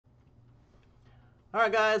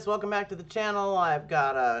Alright guys, welcome back to the channel. I've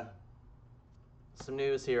got some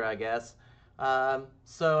news here, I guess.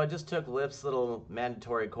 So I just took Lyft's little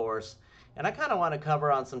mandatory course, and I kind of want to cover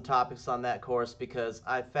on some topics on that course because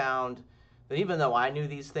I found that even though I knew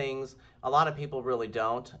these things, a lot of people really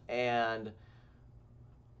don't, and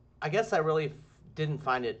I guess I really didn't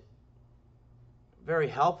find it very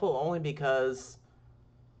helpful only because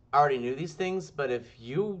I already knew these things. But if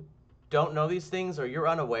you don't know these things or you're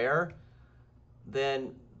unaware,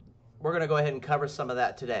 then we're going to go ahead and cover some of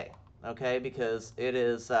that today, okay? Because it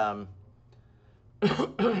is,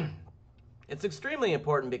 it's extremely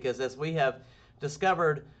important because as we have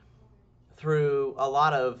discovered through a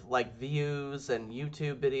lot of like views and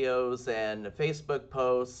YouTube videos and Facebook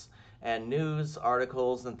posts and news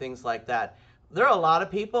articles and things like that, there are a lot of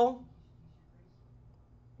people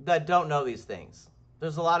that don't know these things.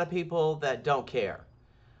 There's a lot of people that don't care.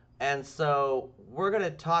 And so we're going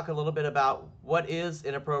to talk a little bit about what is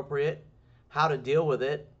inappropriate, how to deal with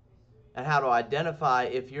it, and how to identify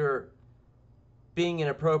if you're being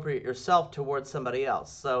inappropriate yourself towards somebody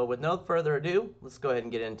else. So with no further ado, let's go ahead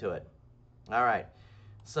and get into it. All right.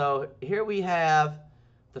 So here we have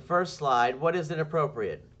the first slide. What is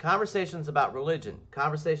inappropriate? Conversations about religion,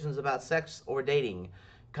 conversations about sex or dating,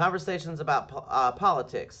 conversations about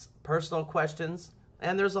politics, personal questions,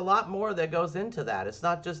 and there's a lot more that goes into that. It's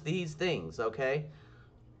not just these things, okay?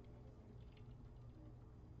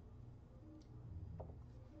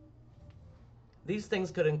 These things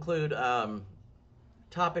could include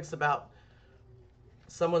topics about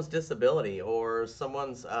someone's disability or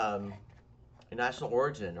someone's national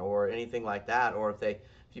origin or anything like that. Or if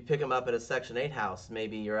you pick them up at a Section 8 house,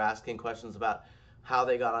 maybe you're asking questions about how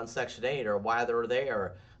they got on Section 8 or why they're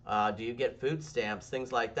there. Do you get food stamps,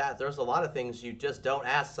 things like that. There's a lot of things you just don't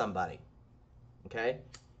ask somebody, okay?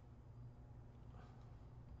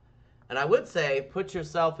 And I would say put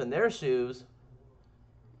yourself in their shoes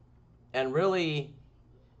and really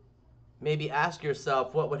maybe ask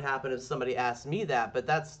yourself what would happen if somebody asked me that. But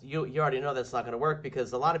that's you already know that's not going to work,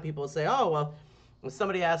 because a lot of people say, oh, well, if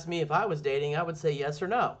somebody asked me if I was dating, I would say yes or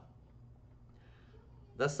no.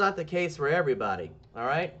 That's not the case for everybody, all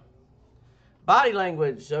right? Body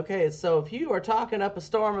language. Okay, so if you are talking up a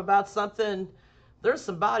storm about something, there's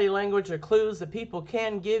some body language or clues that people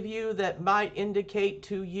can give you that might indicate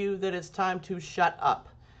to you that it's time to shut up.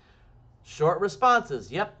 Short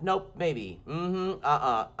responses. Yep, nope, maybe. Mm-hmm,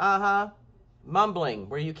 uh-uh, uh-huh. Mumbling,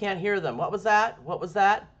 where you can't hear them. What was that? What was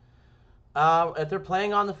that? If they're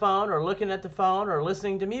playing on the phone or looking at the phone or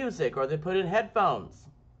listening to music or they put in headphones,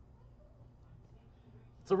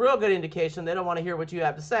 it's a real good indication they don't want to hear what you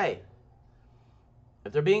have to say.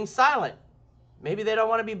 If they're being silent, maybe they don't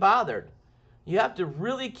want to be bothered. You have to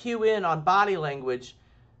really cue in on body language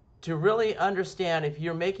to really understand if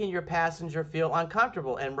you're making your passenger feel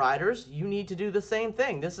uncomfortable. And riders, you need to do the same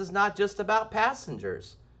thing. This is not just about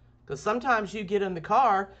passengers. Because sometimes you get in the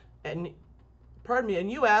car and,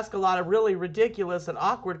 and you ask a lot of really ridiculous and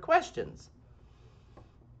awkward questions.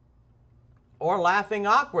 Or laughing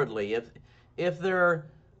awkwardly. If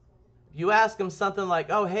you ask them something like,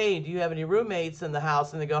 oh, hey, do you have any roommates in the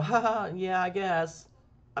house? And they go, haha, yeah, I guess.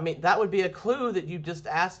 I mean, that would be a clue that you just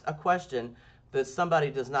asked a question that somebody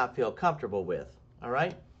does not feel comfortable with, all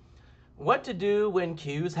right? What to do when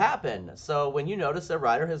cues happen. So when you notice a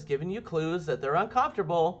rider has given you clues that they're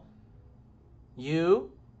uncomfortable,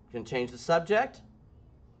 you can change the subject.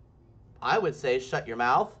 I would say shut your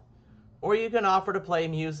mouth. Or you can offer to play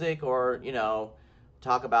music or,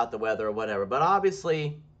 talk about the weather or whatever. But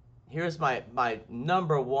obviously, here's my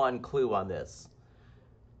number one clue on this.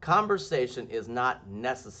 Conversation is not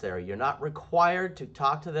necessary. You're not required to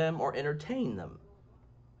talk to them or entertain them.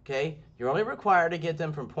 Okay? You're only required to get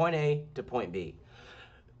them from point A to point B.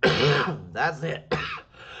 That's it.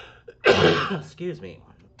 Excuse me.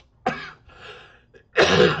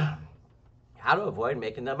 How to avoid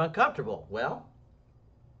making them uncomfortable? Well,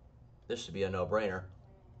 this should be a no-brainer.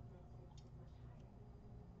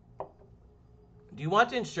 Do you want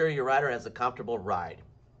to ensure your rider has a comfortable ride?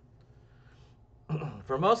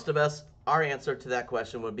 For most of us, our answer to that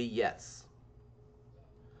question would be yes.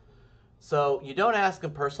 So you don't ask a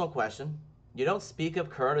personal question. You don't speak of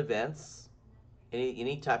current events,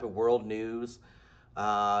 any type of world news,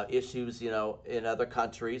 issues, in other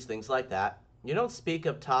countries, things like that. You don't speak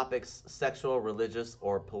of topics sexual, religious,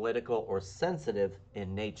 or political, or sensitive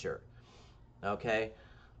in nature. Okay?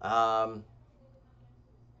 I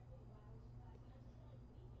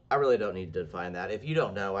really don't need to define that. If you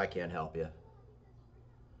don't know, I can't help you.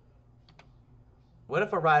 What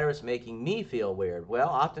if a rider is making me feel weird? Well,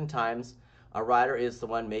 oftentimes a rider is the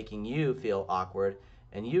one making you feel awkward,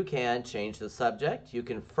 And you can change the subject. You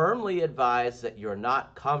can firmly advise that you're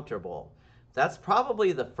not comfortable. That's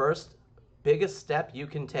probably the first biggest step you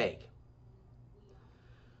can take.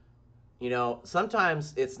 You know,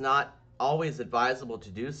 sometimes it's not always advisable to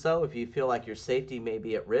do so if you feel like your safety may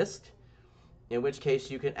be at risk, in which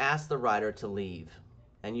case you can ask the rider to leave.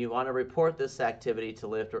 And you want to report this activity to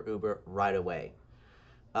Lyft or Uber right away.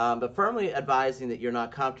 But firmly advising that you're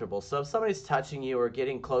not comfortable. So if somebody's touching you or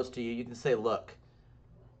getting close to you, you can say, look,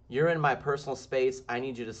 you're in my personal space. I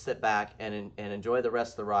need you to sit back and enjoy the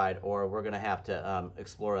rest of the ride, or we're going to have to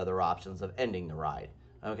explore other options of ending the ride.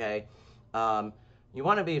 Okay? You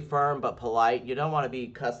want to be firm but polite. You don't want to be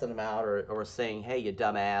cussing them out or saying, hey, you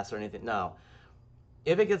dumbass or anything. No.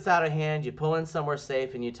 If it gets out of hand, you pull in somewhere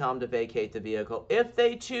safe and you tell them to vacate the vehicle. If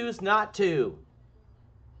they choose not to,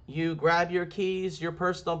 you grab your keys, your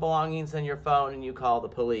personal belongings, and your phone, and you call the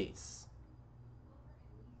police.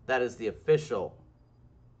 That is the official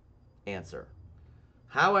answer.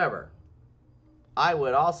 However, I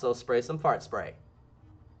would also spray some fart spray.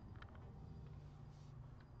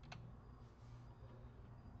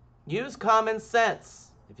 Use common sense.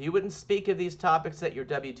 If you wouldn't speak of these topics at your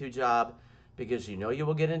W-2 job because you know you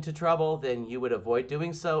will get into trouble, then you would avoid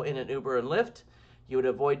doing so in an Uber and Lyft. You would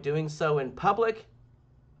avoid doing so in public,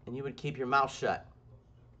 and you would keep your mouth shut.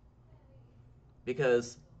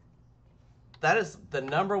 Because that is the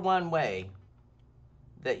number one way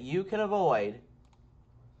that you can avoid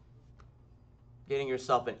getting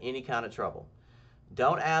yourself in any kind of trouble.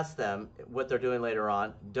 Don't ask them what they're doing later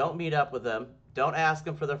on. Don't meet up with them. Don't ask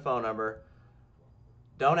them for their phone number.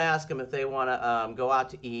 Don't ask them if they want to go out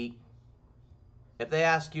to eat. If they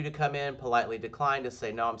ask you to come in, politely decline to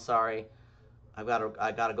say, no, I'm sorry. I got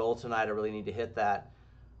a goal tonight. I really need to hit that.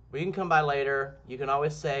 Well, you can come by later. You can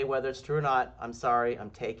always say, whether it's true or not, I'm sorry,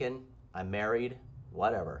 I'm taken, I'm married,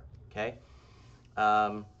 whatever. Okay?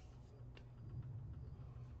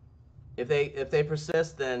 If they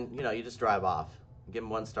persist, then you just drive off, give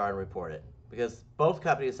them 1 star and report it, because both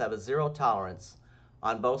companies have a zero tolerance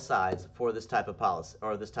on both sides for this type of policy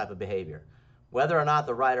or this type of behavior. Whether or not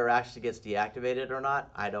the rider actually gets deactivated or not,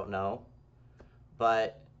 I don't know,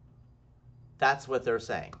 but that's what they're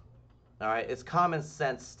saying. All right, it's common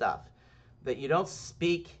sense stuff that you don't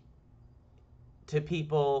speak to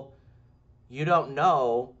people you don't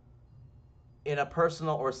know in a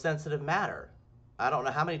personal or sensitive matter. I don't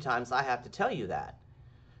know how many times I have to tell you that.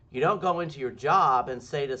 You don't go into your job and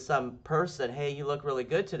say to some person, hey, you look really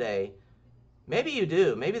good today. Maybe you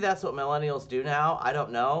do. Maybe that's what millennials do now. I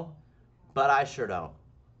don't know. But I sure don't.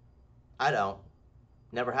 I don't.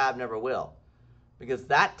 Never have, never will. Because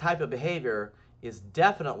that type of behavior is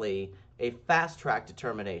definitely a fast-track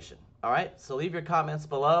determination. All right? So leave your comments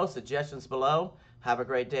below, suggestions below. Have a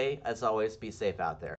great day. As always, be safe out there.